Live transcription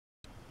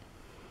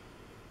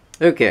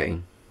Okay,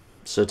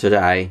 so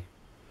today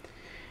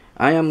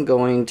I am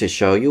going to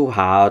show you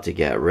how to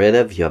get rid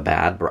of your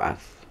bad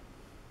breath.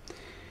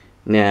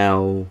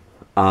 Now,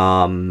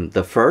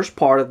 the first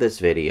part of this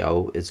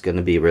video is going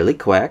to be really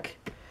quick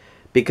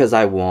because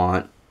I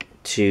want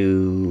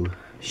to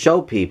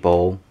show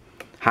people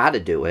how to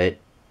do it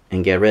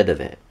and get rid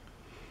of it.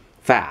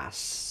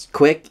 Fast,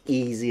 quick,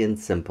 easy, and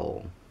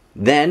simple.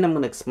 Then I'm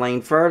going to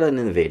explain further in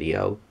the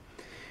video.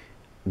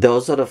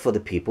 Those are for the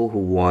people who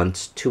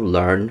want to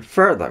learn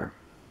further.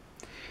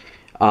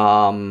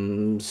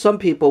 Some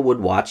people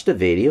would watch the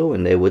video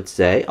and they would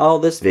say, oh,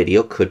 this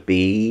video could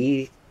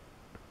be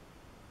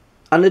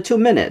under 2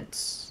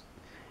 minutes.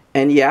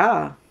 And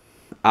yeah,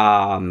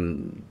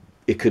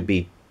 it could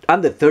be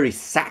under 30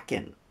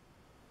 seconds,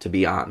 to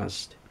be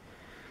honest.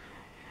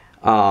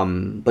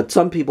 But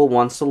some people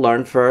want to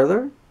learn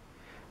further.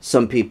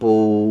 Some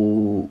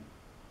people...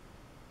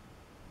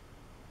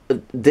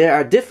 There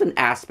are different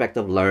aspects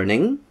of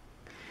learning,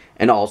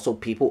 and also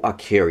people are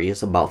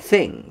curious about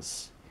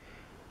things.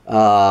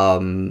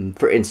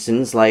 For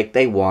instance, like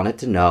they wanted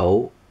to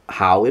know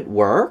how it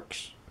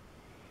works.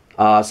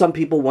 Some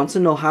people want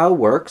to know how it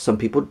works. Some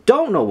people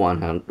don't know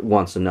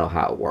wants to know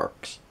how it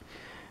works.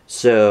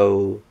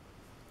 So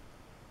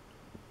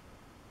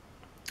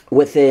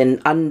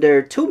within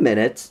under 2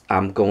 minutes,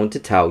 I'm going to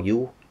tell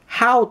you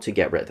how to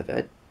get rid of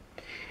it.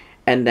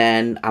 And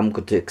then I'm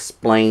going to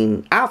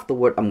explain,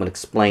 afterward, I'm going to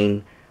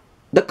explain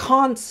the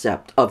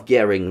concept of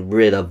getting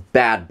rid of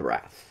bad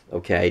breath.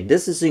 Okay,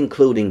 this is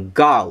including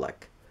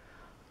garlic,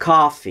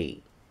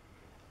 coffee,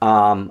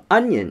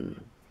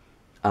 onion,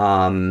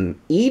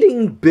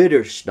 eating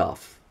bitter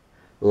stuff.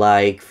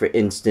 Like, for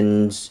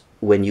instance,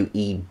 when you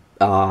eat,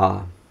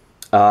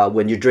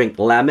 when you drink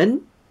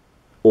lemon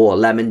or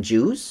lemon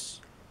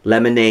juice,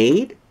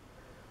 lemonade,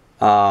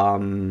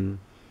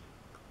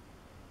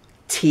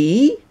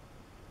 tea.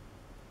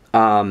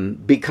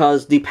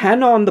 Because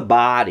depend on the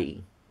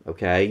body,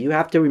 okay, you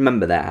have to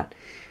remember that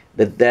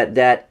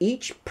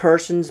each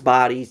person's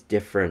body is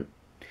different,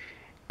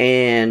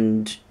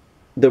 and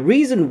the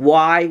reason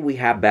why we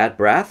have bad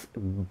breath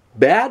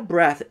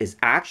is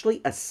actually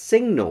a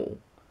signal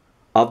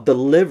of the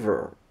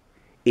liver.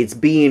 It's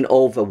being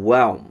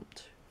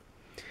overwhelmed,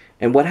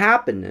 and what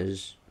happens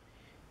is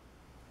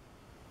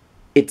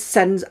it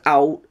sends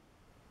out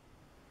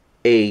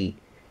an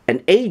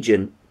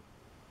agent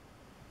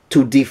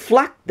to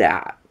deflect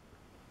that.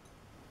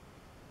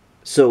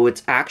 So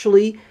it's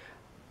actually,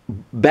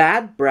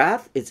 bad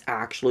breath is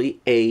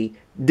actually a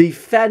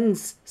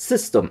defense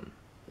system.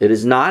 It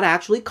is not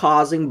actually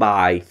causing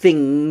by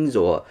things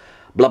or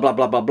blah, blah,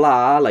 blah, blah,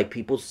 blah. Like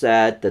people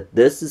said that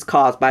this is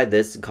caused by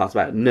this and caused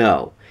by...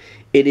 No.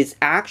 It is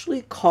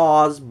actually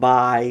caused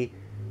by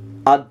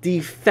a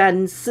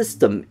defense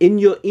system in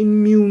your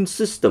immune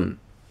system.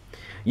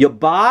 Your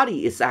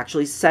body is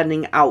actually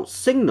sending out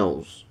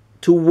signals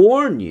to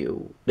warn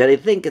you that they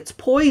think it's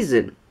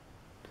poison.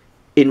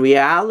 In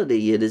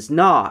reality, it is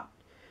not.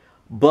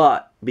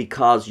 But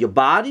because your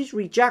body's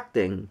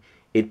rejecting,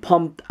 it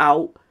pumped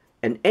out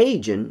an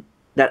agent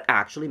that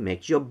actually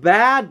makes your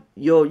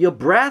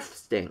breath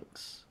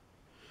stinks.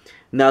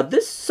 Now,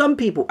 some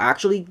people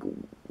actually,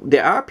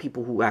 there are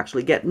people who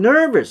actually get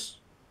nervous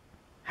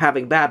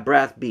having bad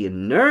breath,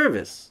 being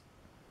nervous.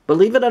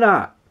 Believe it or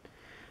not.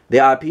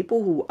 There are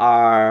people who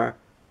are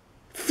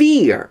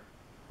fear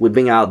would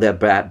bring out their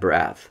bad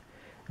breath.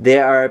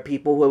 There are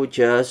people who are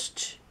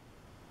just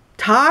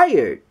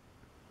tired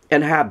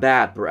and have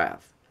bad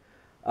breath.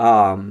 There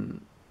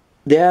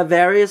are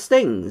various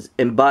things,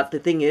 but the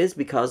thing is,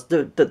 because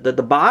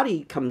the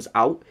body comes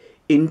out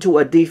into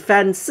a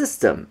defense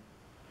system,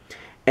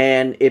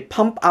 and it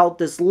pump out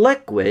this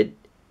liquid,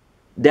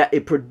 that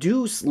it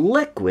produce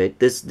liquid.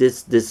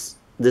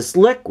 This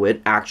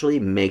liquid actually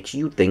makes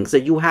you think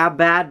that you have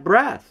bad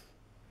breath.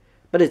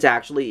 But it's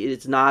actually,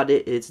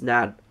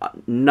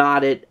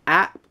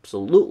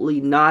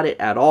 absolutely not it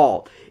at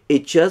all.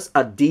 It's just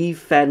a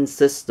defense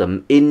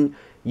system in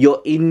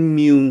your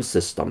immune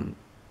system.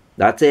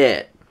 That's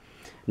it.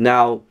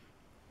 Now,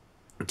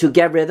 to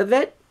get rid of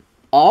it,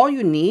 all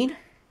you need,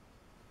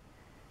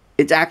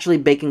 it's actually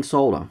baking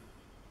soda.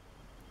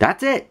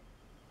 That's it.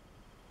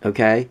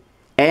 Okay?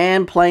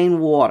 And plain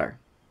water.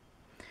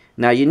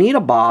 Now, you need a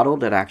bottle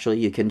that actually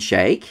you can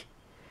shake.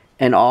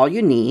 And all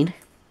you need,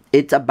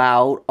 it's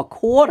about a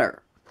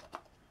quarter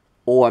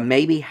or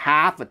maybe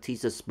half a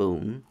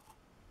teaspoon,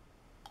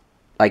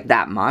 like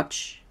that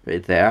much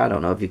right there. I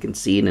don't know if you can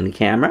see it in the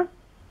camera.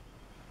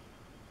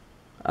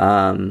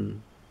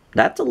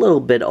 That's a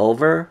little bit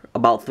over,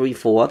 about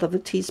 3/4 of a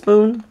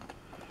teaspoon.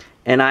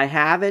 And I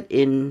have it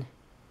in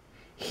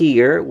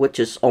here, which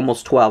is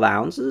almost 12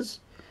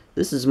 ounces.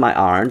 This is my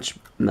orange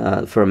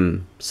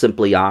from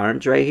Simply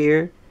Orange right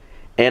here.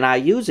 And I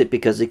use it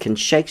because it can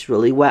shake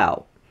really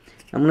well.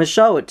 I'm going to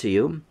show it to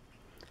you.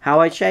 How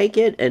I shake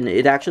it, and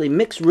it actually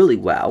mixes really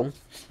well.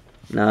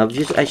 Now,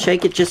 I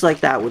shake it just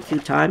like that a few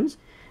times,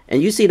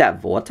 and you see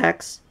that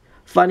vortex.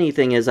 Funny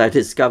thing is, I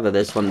discovered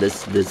this from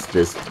this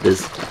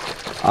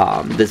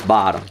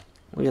bottle.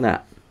 Look at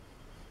that.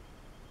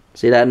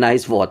 See that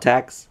nice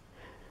vortex?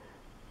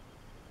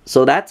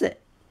 So that's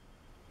it.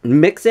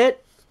 Mix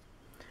it.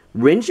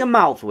 Rinse your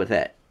mouth with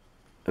it.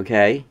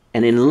 Okay?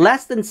 And in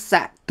less than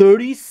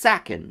 30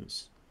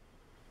 seconds,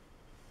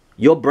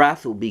 your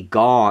breath will be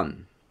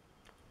gone.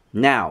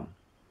 Now,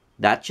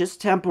 that's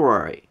just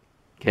temporary.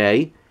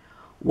 Okay?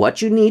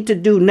 What you need to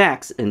do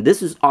next, and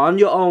this is on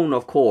your own,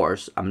 of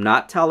course. I'm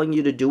not telling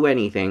you to do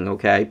anything,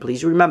 okay?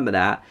 Please remember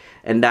that.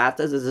 And that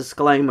is a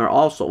disclaimer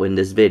also in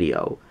this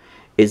video,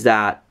 is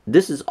that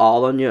this is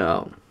all on your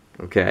own,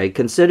 okay?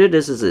 Consider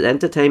this as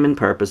entertainment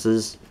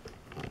purposes.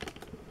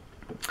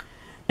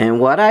 And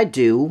what I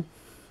do,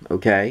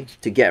 okay,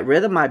 to get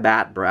rid of my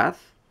bad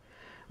breath,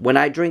 when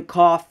I drink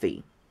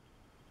coffee,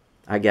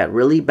 I get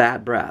really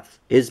bad breath,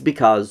 is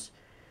because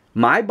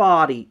my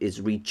body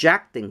is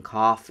rejecting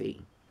coffee.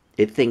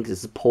 It thinks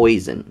it's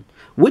poison,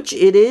 which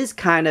it is,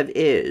 kind of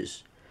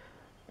is.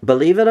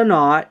 Believe it or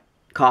not,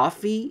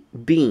 coffee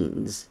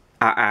beans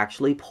are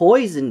actually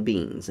poison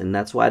beans, and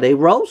that's why they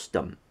roast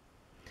them.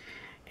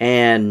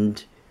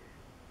 And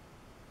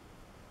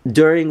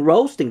during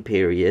roasting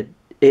period,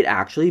 it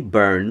actually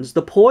burns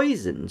the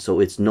poison, so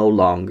it's no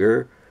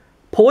longer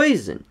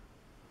poison.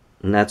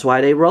 And that's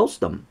why they roast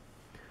them.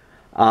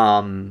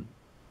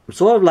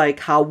 Sort of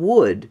like how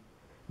wood,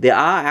 there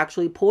are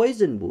actually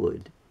poison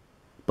wood.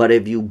 But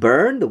if you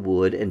burn the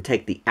wood and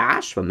take the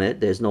ash from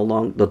it, there's no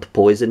longer, the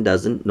poison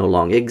doesn't no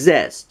longer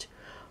exist.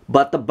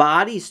 But the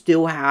body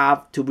still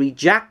have to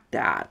reject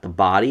that. The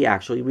body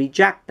actually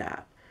reject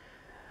that.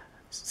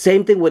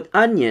 Same thing with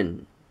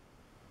onion.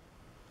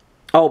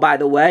 Oh, by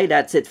the way,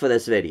 that's it for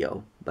this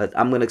video. But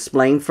I'm going to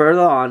explain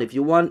further on. If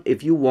you want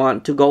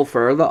to go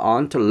further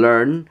on to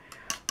learn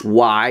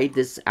why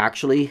this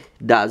actually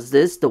does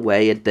this the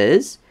way it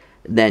is,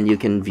 then you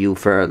can view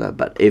further.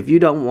 But if you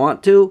don't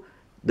want to,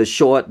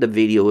 the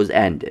video is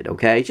ended,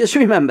 okay? Just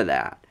remember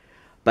that.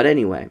 But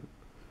anyway,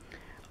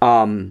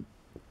 all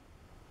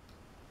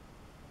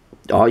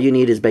you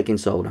need is baking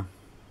soda,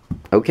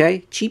 okay?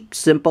 Cheap,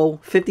 simple,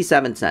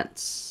 57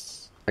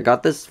 cents. I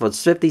got this for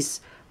 50,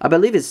 I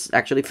believe it's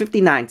actually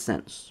 59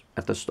 cents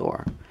at the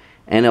store.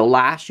 And it'll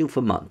last you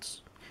for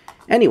months.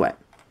 Anyway,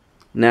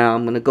 now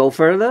I'm going to go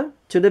further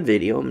to the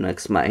video. I'm going to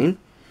explain.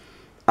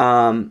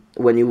 When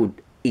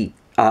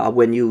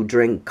you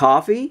drink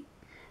coffee,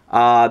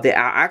 there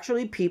are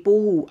actually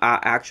people who are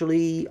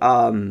actually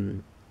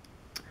on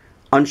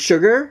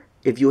sugar.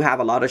 If you have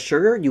a lot of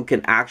sugar, you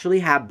can actually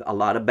have a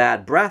lot of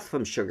bad breath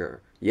from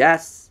sugar.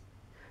 Yes,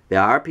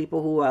 there are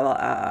people who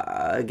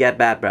get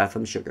bad breath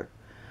from sugar.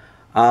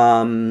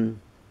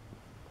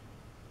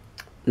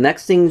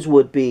 Next things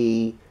would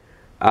be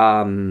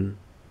onion,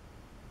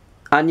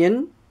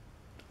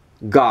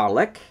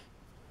 garlic,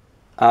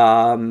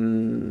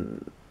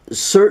 certain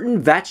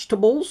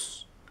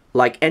vegetables,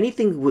 like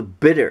anything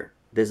with bitter.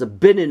 There's a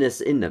bitterness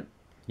in them.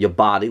 Your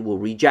body will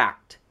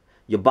reject.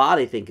 Your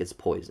body think it's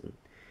poison.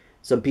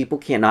 Some people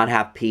cannot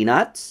have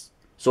peanuts.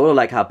 Sort of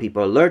like how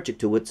people are allergic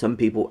to it. Some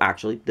people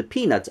actually, the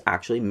peanuts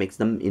actually makes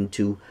them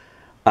into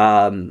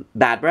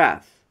bad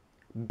breath.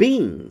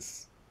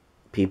 Beans.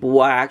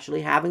 People are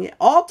actually having it.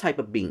 All type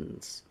of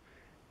beans.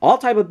 All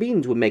type of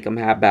beans would make them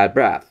have bad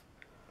breath.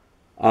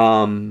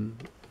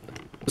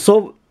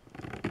 So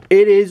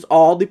it is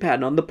all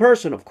depend on the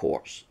person, of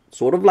course.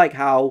 Sort of like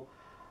how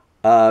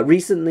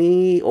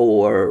recently,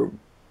 or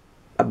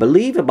I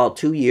believe about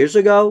 2 years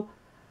ago,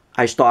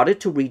 I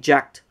started to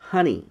reject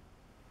honey.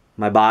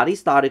 My body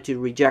started to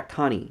reject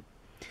honey.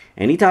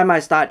 Anytime I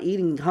start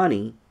eating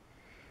honey,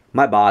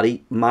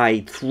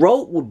 my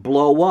throat would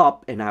blow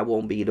up and I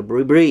won't be able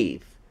to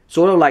breathe.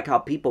 Sort of like how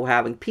people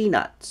having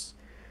peanuts.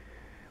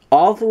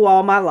 All through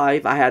all my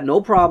life, I had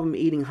no problem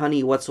eating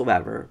honey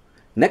whatsoever.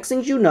 Next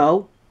thing you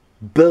know,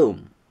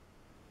 boom.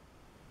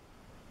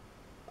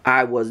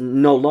 I was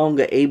no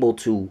longer able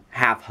to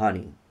have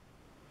honey.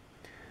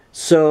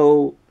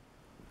 So,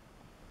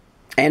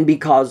 and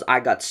because I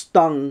got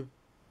stung,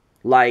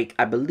 like,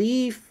 I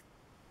believe,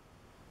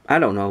 I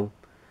don't know,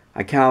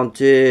 I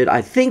counted,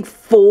 I think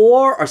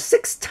 4 or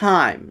 6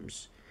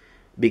 times,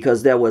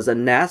 because there was a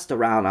nest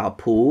around our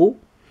pool,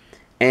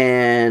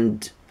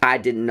 and I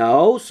didn't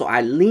know, so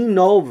I leaned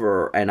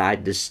over and I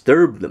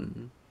disturbed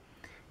them,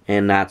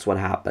 and that's what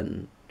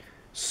happened.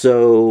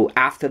 So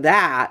after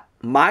that,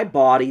 my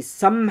body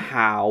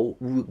somehow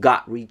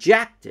got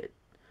rejected.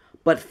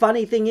 But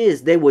funny thing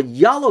is, they were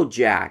yellow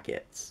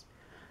jackets.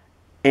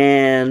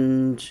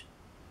 And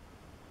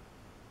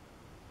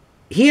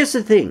here's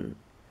the thing.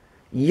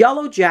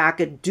 Yellow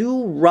jacket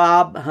do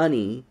rob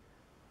honey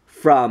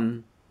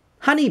from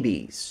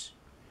honeybees.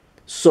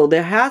 So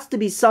there has to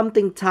be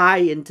something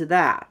tied into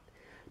that.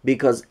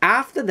 Because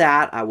after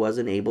that, I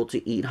wasn't able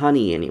to eat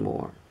honey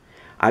anymore.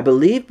 I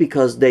believe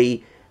because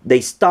they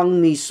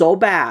stung me so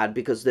bad,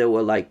 because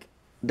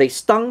they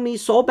stung me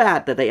so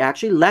bad that they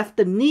actually left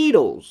the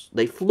needles.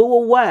 They flew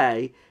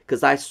away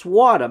because I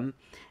swat them,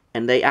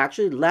 and they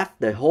actually left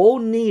the whole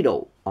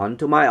needle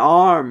onto my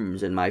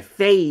arms and my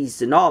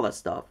face and all that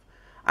stuff.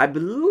 I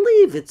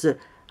believe it's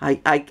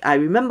I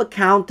remember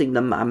counting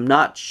them. I'm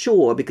not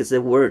sure because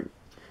it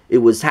it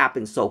was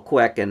happening so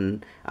quick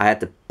and I had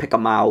to pick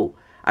them out.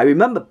 I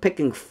remember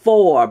picking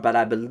 4, but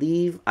I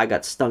believe I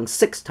got stung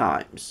 6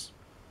 times.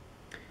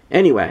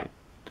 Anyway,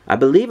 I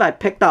believe I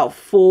picked out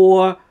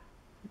 4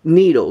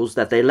 needles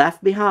that they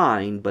left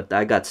behind, but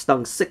I got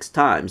stung 6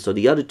 times, so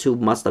the other 2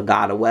 must have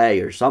got away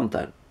or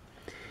something.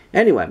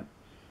 Anyway,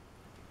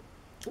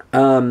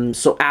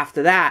 so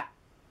after that,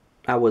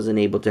 I wasn't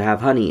able to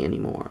have honey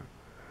anymore.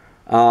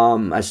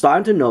 I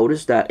started to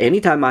notice that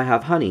anytime I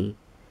have honey,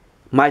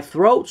 my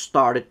throat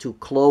started to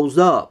close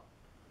up,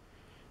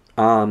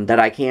 that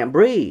I can't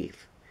breathe.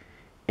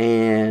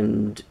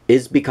 And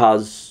it's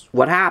because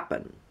what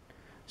happened?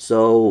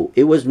 So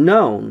it was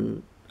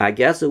known, I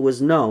guess it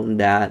was known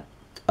that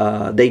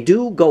they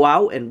do go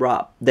out and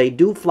rob. They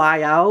do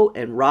fly out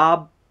and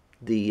rob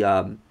the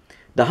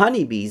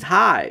honeybees'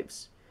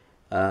 hives.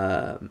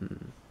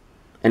 And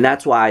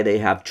that's why they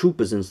have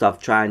troopers and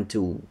stuff trying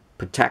to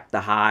protect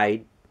the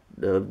hive,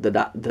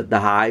 the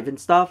hive and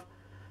stuff.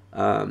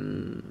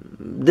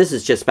 This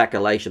is just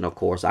speculation, of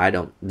course.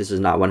 This is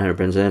not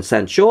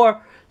 100%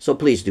 sure, so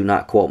please do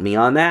not quote me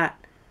on that.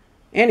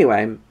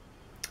 Anyway,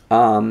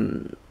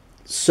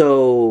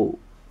 so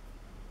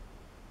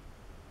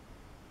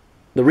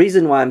the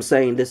reason why I'm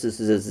saying this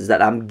is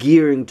that I'm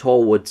gearing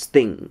towards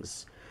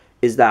things.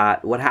 Is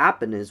that what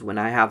happened is when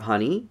I have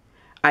honey,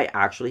 I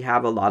actually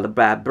have a lot of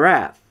bad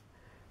breath.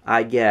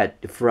 I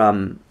get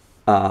from,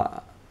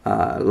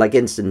 like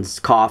instance,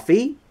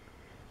 coffee,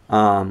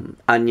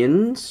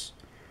 onions,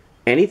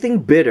 anything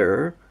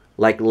bitter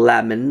like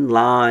lemon,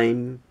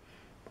 lime,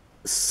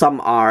 some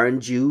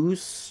orange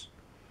juice,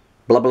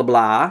 blah blah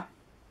blah.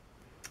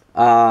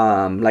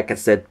 Like I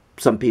said,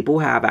 some people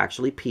have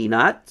actually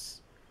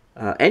peanuts,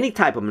 any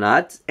type of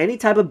nuts, any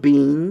type of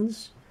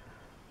beans,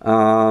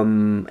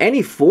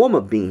 any form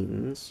of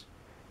beans,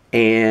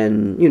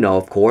 and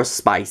of course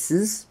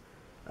spices.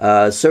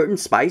 Certain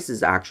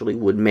spices actually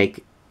would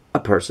make a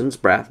person's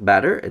breath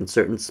better, and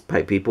certain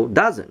people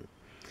doesn't.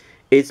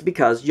 It's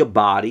because your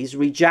body's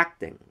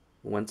rejecting.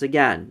 Once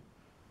again,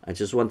 I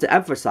just want to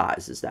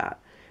emphasize is that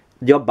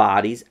your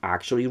body's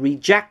actually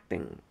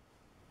rejecting.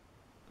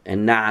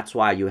 And that's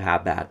why you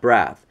have bad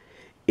breath.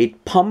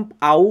 It pumps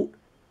out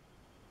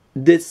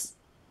this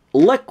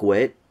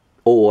liquid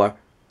or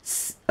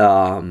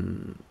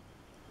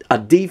a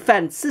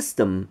defense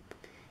system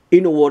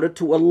in order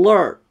to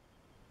alert.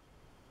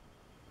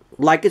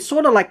 Like it's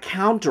sort of like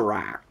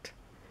counteract.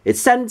 It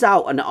sends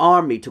out an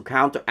army to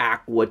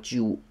counteract what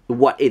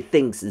it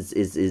thinks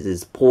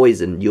is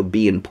poison. You're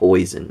being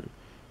poisoned.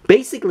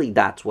 Basically,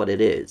 that's what it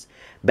is.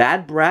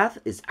 Bad breath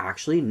is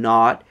actually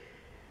not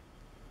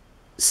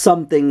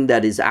something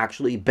that is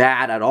actually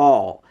bad at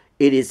all.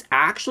 It is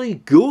actually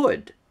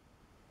good.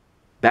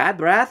 Bad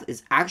breath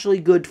is actually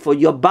good for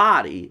your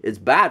body. It's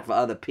bad for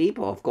other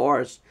people, of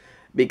course,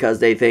 because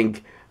they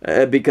think,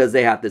 because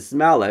they have to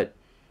smell it.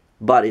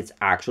 But it's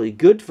actually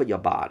good for your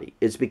body.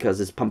 It's because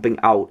it's pumping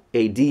out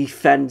a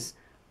defense.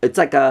 It's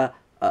like a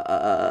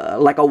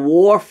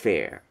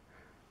warfare.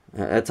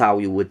 That's how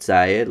you would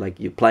say it. Like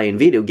you're playing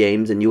video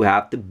games and you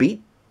have to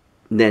beat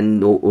then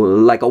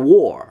like a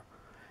war.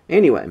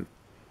 Anyway,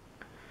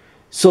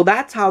 so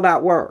that's how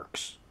that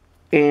works.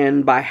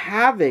 And by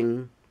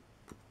having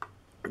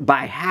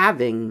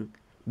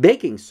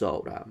baking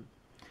soda,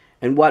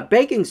 and what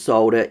baking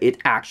soda, it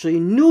actually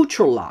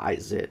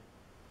neutralizes it.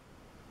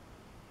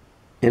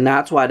 And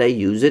that's why they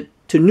use it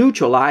to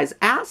neutralize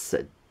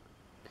acid.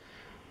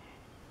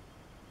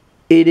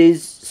 It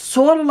is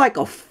sort of like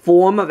a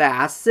form of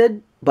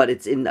acid, but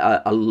it's in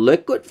a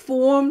liquid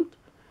form.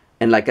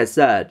 And like I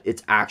said,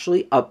 it's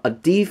actually a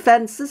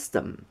defense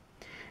system.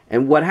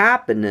 And what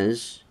happened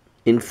is,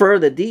 in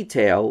further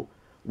detail,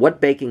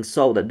 what baking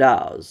soda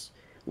does.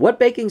 What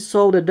baking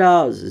soda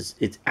does is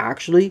it's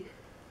actually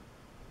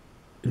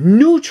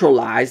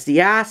neutralize the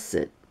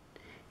acid.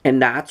 And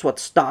that's what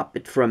stopped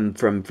it from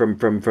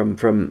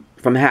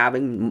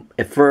having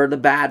a further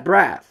bad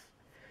breath.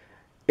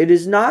 It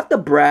is not the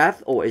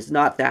breath, or it's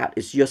not that.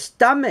 It's your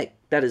stomach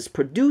that is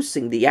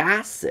producing the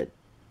acid.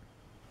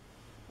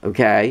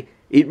 Okay?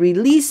 It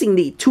releasing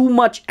the too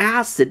much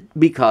acid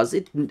because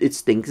it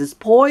thinks it's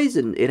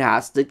poison. It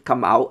has to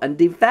come out and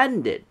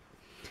defend it.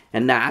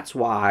 And that's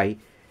why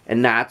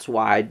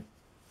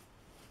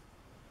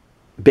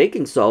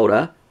baking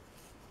soda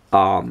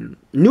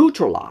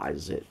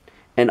neutralizes it.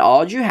 And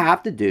all you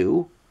have to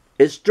do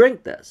is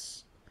drink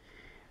this.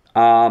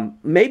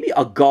 Maybe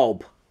a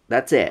gulp.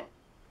 That's it.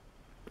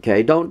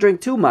 Okay, don't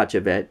drink too much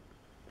of it.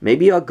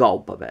 Maybe a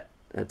gulp of it.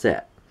 That's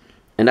it.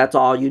 And that's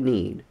all you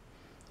need.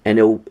 And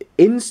it'll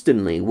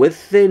instantly,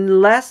 within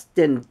less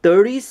than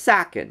 30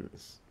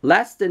 seconds,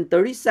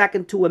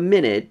 to a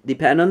minute,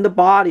 depending on the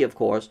body, of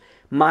course.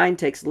 Mine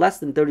takes less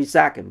than 30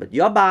 seconds. But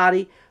your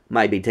body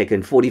might be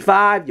taking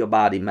 45. Your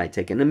body might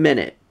take in a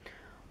minute.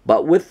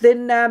 But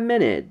within that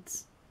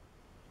minute,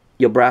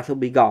 your breath will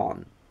be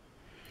gone.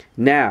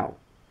 Now,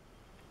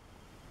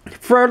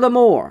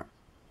 furthermore,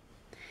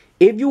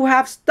 if you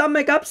have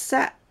stomach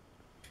upset,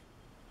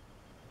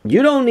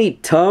 you don't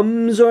need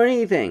Tums or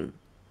anything.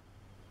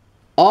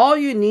 All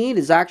you need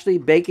is actually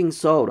baking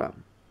soda.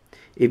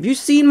 If you've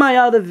seen my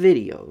other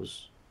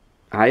videos,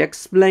 I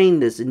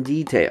explain this in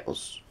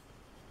details.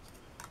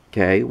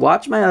 Okay,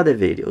 watch my other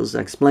videos.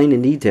 I explain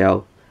in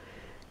detail.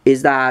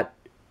 Is that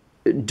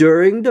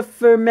during the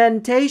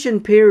fermentation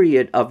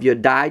period of your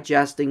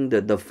digesting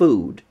the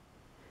food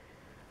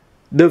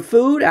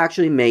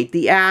actually made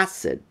the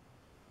acid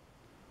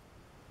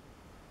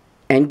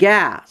and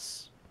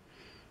gas.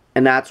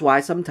 And that's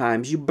why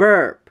sometimes you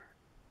burp.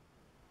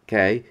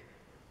 Okay?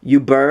 You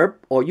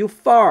burp or you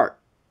fart.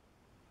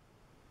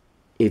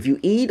 If you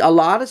eat a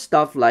lot of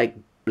stuff like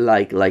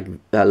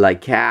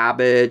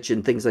cabbage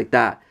and things like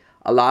that,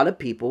 a lot of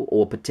people,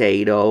 or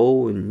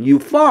potato, and you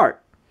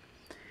fart.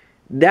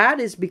 That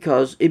is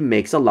because it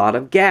makes a lot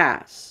of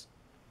gas.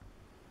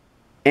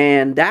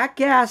 And that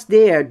gas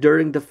there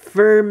during the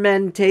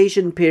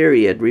fermentation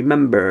period,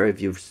 remember, if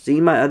you've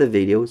seen my other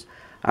videos,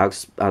 I'll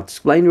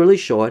explain really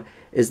short,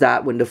 is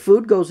that when the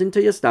food goes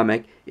into your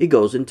stomach, it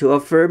goes into a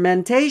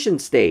fermentation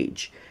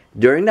stage.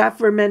 During that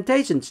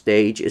fermentation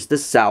stage is the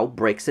cell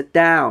breaks it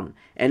down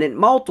and it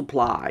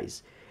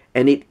multiplies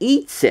and it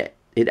eats it.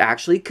 It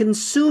actually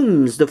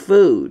consumes the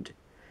food.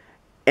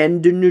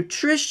 And the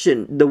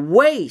nutrition, the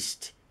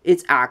waste,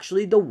 it's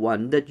actually the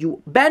one that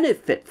you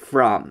benefit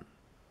from.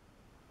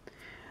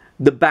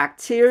 The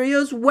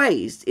bacteria's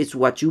waste is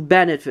what you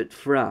benefit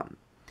from.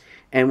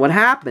 And what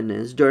happens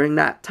is during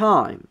that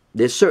time,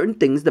 there's certain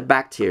things the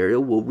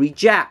bacteria will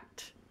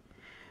reject.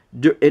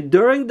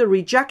 During the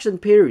rejection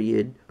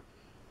period,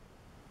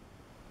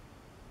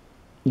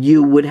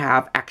 you would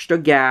have extra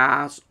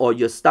gas, or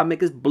your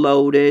stomach is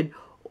bloated,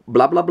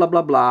 blah, blah, blah,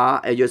 blah, blah,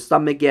 and your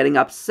stomach getting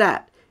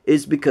upset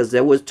is because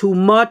there was too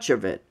much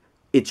of it.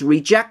 It's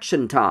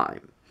rejection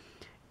time.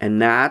 And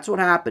that's what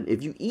happened.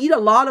 If you eat a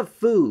lot of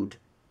food,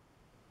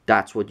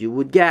 that's what you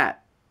would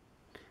get.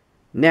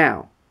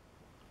 Now,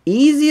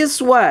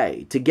 easiest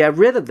way to get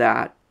rid of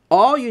that,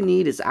 all you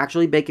need is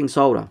actually baking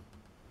soda.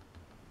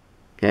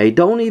 Okay,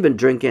 don't even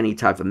drink any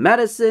type of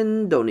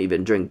medicine. Don't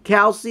even drink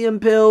calcium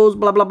pills,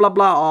 blah, blah, blah,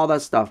 blah, all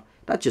that stuff.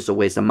 That's just a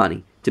waste of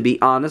money. To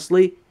be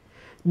honestly,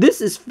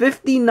 this is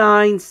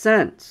 59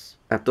 cents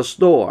at the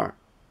store.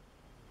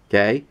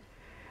 Okay?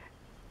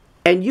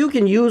 And you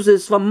can use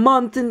this for a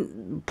month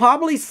and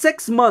probably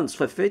 6 months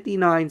for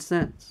 59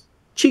 cents.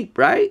 Cheap,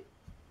 right?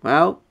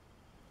 Well,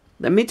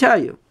 let me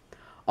tell you.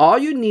 All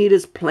you need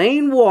is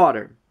plain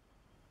water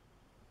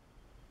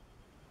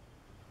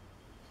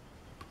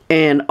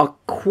and a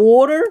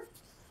quarter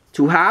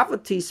to half a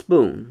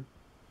teaspoon.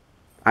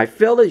 I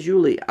fill it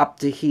usually up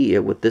to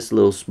here with this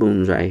little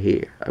spoon right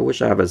here. I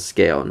wish I have a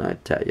scale and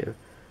I'd tell you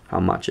how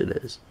much it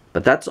is.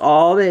 But that's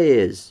all there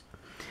is.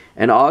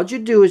 And all you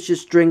do is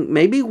just drink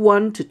maybe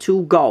 1 to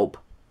 2 gulp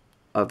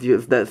of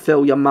that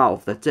fill your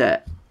mouth. That's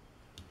it.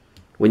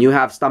 When you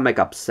have stomach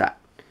upset.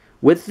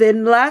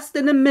 Within less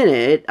than a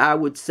minute, I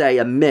would say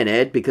a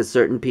minute, because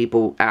certain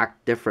people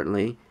act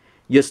differently,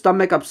 your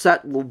stomach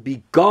upset will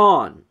be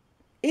gone.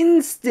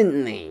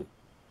 Instantly.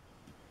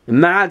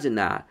 Imagine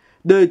that.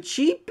 The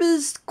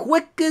cheapest,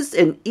 quickest,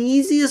 and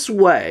easiest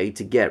way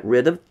to get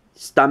rid of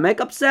stomach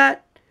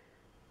upset,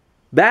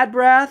 bad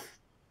breath,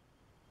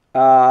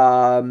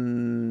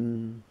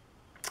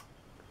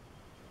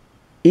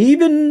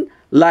 even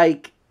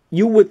like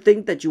you would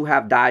think that you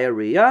have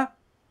diarrhea,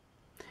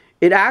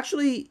 it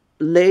actually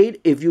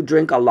if you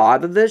drink a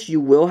lot of this, you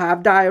will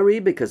have diarrhea,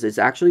 because it's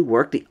actually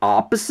worked the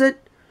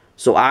opposite.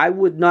 So I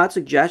would not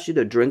suggest you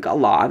to drink a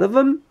lot of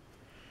them,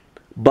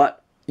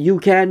 but you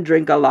can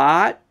drink a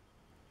lot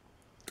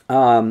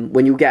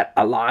when you get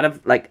a lot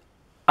of like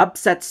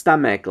upset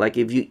stomach. Like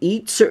if you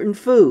eat certain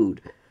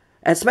food,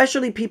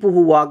 especially people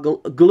who are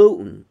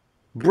gluten,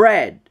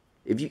 bread.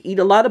 If you eat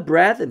a lot of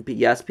bread, and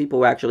yes,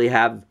 people actually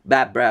have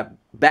bad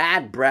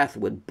breath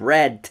with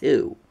bread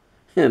too.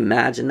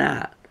 Imagine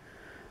that.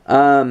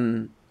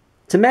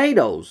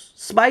 Tomatoes,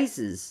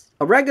 spices,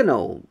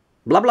 oregano,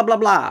 blah, blah, blah,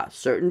 blah.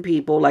 Certain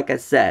people, like I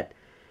said,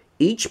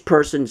 each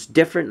person's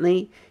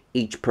differently.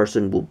 Each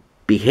person will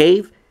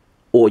behave,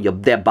 or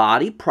their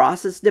body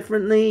process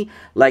differently.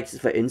 Like,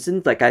 for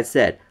instance, like I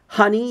said,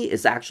 honey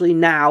is actually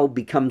now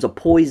becomes a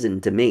poison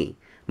to me.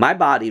 My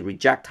body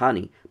rejects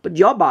honey, but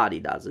your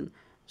body doesn't.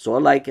 So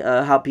like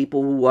how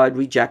people who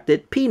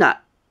rejected peanut.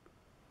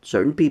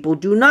 Certain people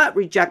do not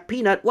reject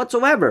peanut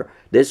whatsoever.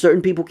 There's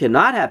certain people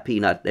cannot have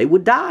peanut. They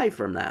would die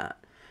from that.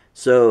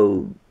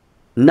 So,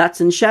 nuts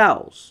and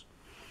shells.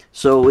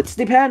 So, it's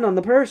depend on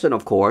the person,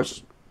 of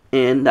course.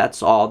 And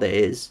that's all there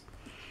is.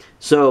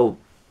 So,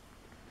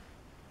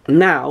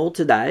 now,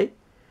 today,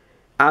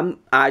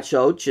 I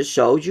just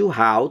showed you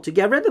how to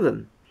get rid of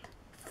them.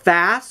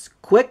 Fast,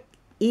 quick,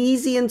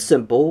 easy, and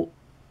simple.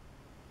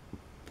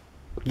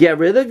 Get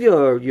rid of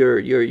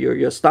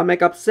your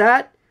stomach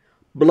upset,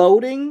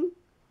 bloating,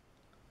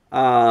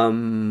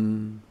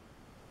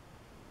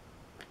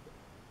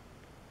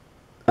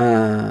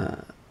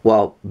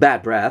 well,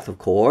 bad breath, of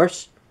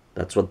course.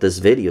 That's what this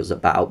video is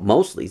about.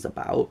 Mostly is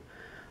about.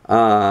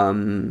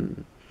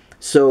 And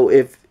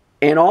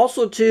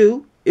also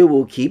too, it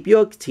will keep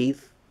your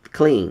teeth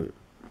clean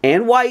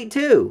and white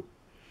too.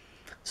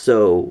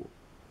 So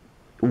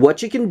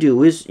what you can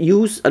do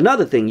is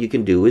another thing you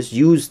can do is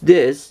use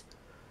this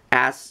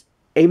as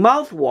a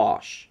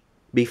mouthwash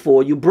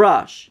before you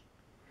brush.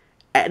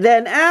 And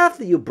then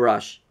after you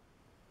brush,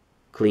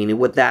 clean it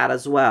with that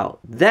as well.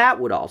 That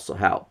would also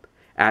help.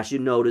 As you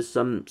notice,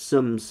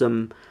 most,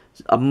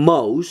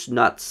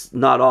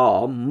 not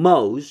all,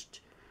 most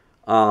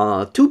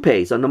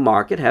toothpaste on the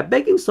market have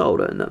baking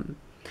soda in them.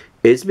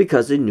 It's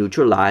because they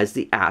neutralize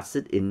the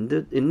acid in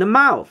the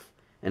mouth,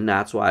 and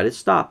that's why it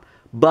stopped.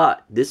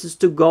 But this is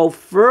to go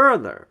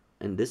further,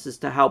 and this is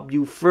to help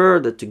you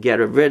further to get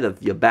rid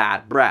of your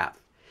bad breath.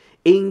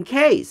 In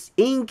case,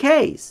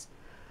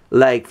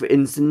 like for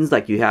instance,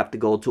 like you have to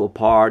go to a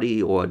party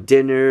or a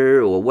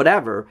dinner or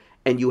whatever,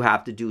 and you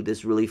have to do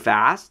this really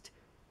fast,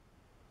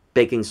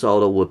 baking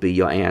soda would be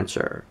your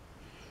answer.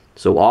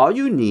 So all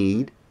you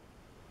need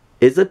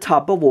is a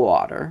tub of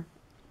water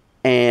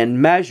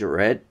and measure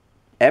it.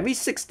 Every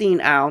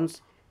 16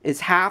 ounce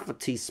is half a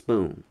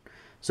teaspoon.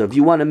 So if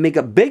you want to make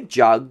a big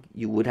jug,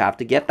 you would have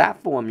to get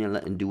that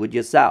formula and do it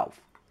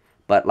yourself.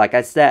 But like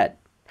I said,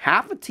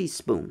 half a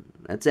teaspoon,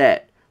 that's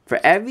it. For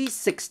every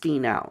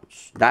 16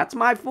 ounce. That's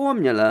my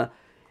formula.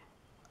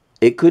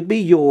 It could be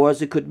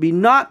yours, it could be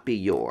not be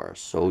yours.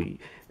 So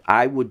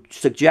I would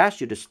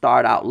suggest you to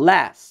start out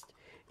less.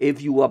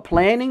 If you are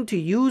planning to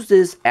use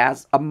this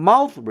as a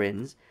mouth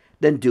rinse,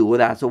 then do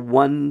it as a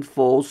 1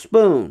 full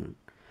spoon.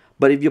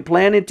 But if you're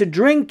planning to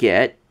drink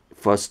it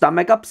for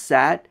stomach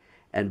upset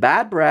and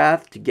bad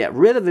breath, to get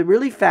rid of it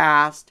really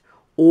fast,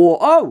 or,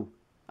 oh,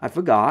 I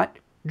forgot,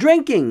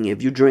 drinking.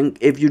 If you're a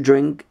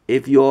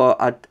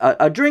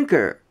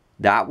drinker,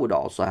 that would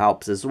also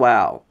help as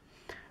well.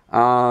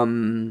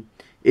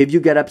 If you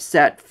get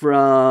upset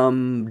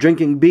from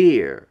drinking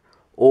beer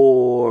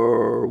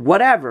or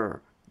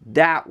whatever,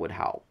 that would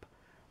help.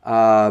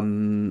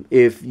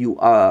 If you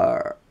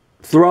are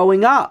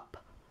throwing up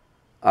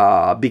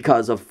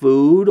because of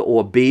food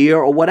or beer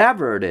or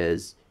whatever it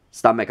is,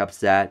 stomach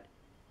upset,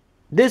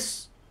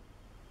 this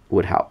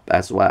would help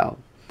as well.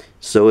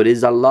 So it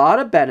is a lot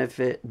of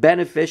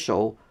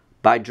beneficial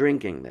by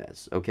drinking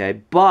this, okay?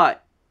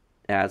 But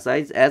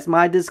as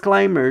my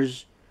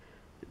disclaimers,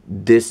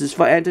 this is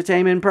for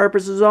entertainment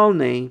purposes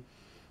only,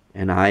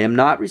 and I am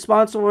not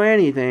responsible for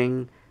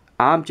anything.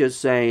 I'm just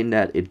saying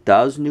that it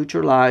does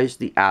neutralize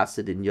the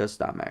acid in your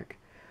stomach.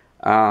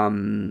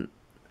 I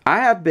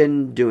have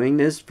been doing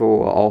this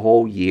for a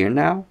whole year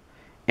now,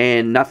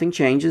 and nothing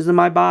changes in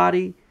my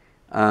body.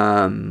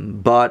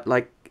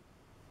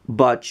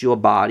 But your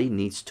body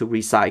needs to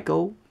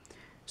recycle,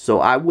 so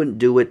I wouldn't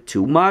do it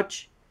too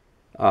much.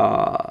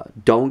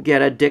 Don't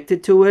get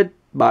addicted to it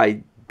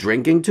by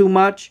drinking too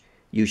much.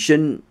 You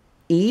shouldn't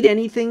eat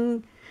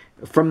anything.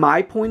 From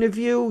my point of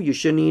view, you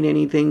shouldn't eat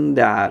anything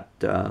that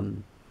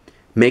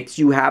makes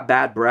you have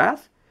bad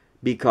breath,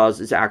 because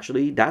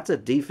that's a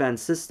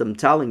defense system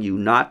telling you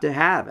not to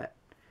have it.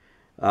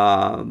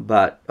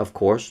 But of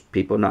course,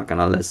 people are not going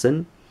to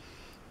listen.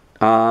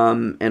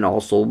 And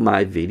also,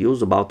 my video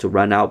is about to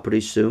run out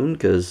pretty soon,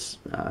 because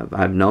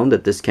I've known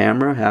that this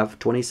camera have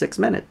 26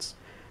 minutes.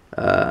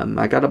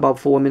 I got about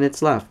 4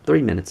 minutes left,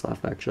 3 minutes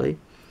left actually.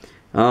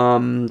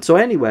 So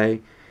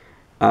anyway,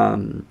 I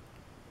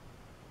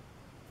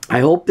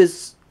hope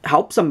this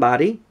helps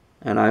somebody,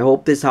 and I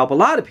hope this help a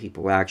lot of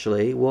people.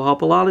 Actually, will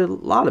help a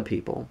lot of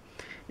people.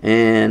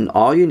 And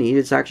all you need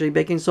is actually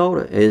baking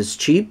soda. It's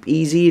cheap,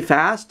 easy,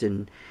 fast,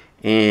 and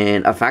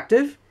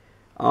effective.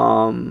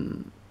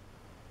 And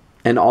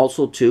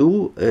also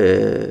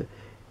too,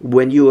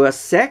 when you are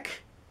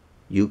sick,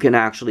 you can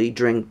actually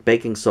drink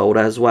baking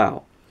soda as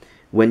well.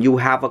 When you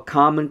have a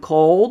common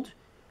cold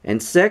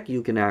and sick,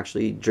 you can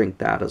actually drink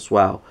that as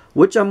well,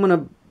 which I'm going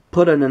to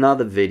put in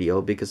another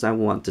video, because I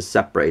want to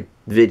separate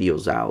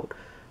videos out.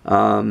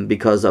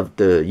 Because of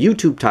the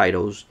YouTube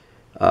titles,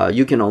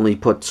 you can only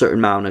put certain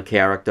amount of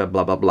character,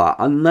 blah, blah, blah,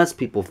 unless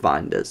people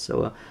find this.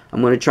 So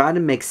I'm going to try to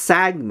make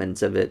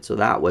segments of it, so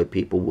that way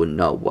people would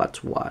know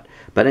what's what.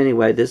 But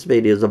anyway, this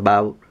video is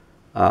about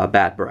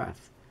bad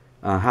breath.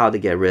 How to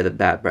get rid of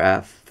bad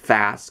breath.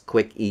 Fast,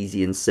 quick,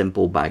 easy, and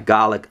simple by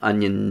garlic,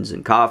 onions,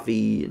 and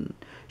coffee, and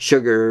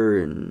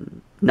sugar,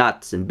 and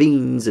nuts, and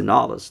beans, and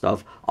all this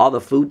stuff. All the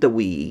food that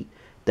we eat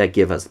that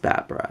give us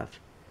bad breath.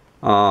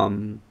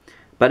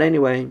 But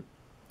anyway,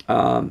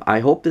 I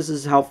hope this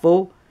is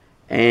helpful,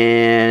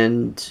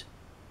 and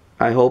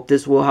I hope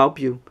this will help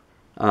you.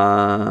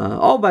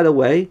 Oh, by the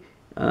way,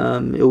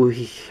 it will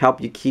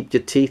help you keep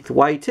your teeth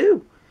white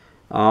too.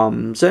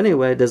 So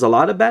anyway, there's a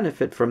lot of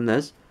benefit from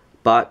this,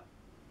 but,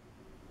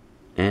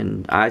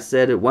 and I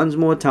said it once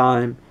more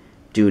time,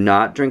 do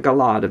not drink a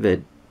lot of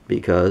it,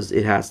 because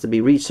it has to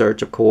be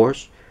researched, of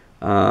course.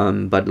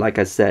 But like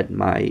I said,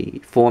 my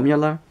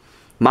formula,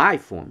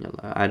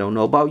 I don't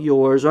know about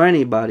yours or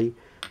anybody,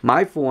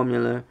 my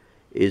formula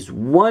is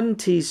 1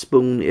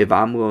 teaspoon if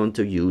I'm going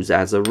to use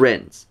as a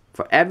rinse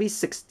for every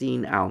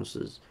 16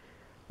 ounces.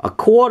 A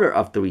quarter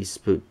of 3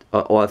 spoons,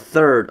 or a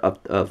third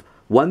of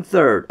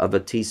 1/3 of a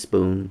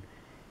teaspoon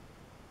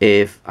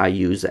if I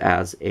use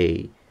as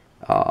a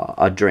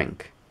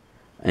drink.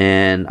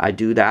 And I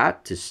do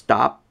that to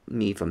stop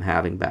me from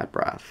having bad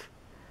breath.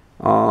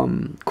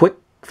 Quick,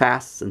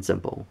 fast, and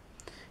simple.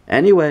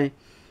 Anyway,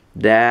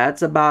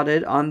 that's about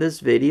it on this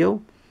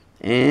video.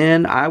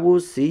 And I will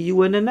see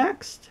you in the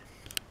next.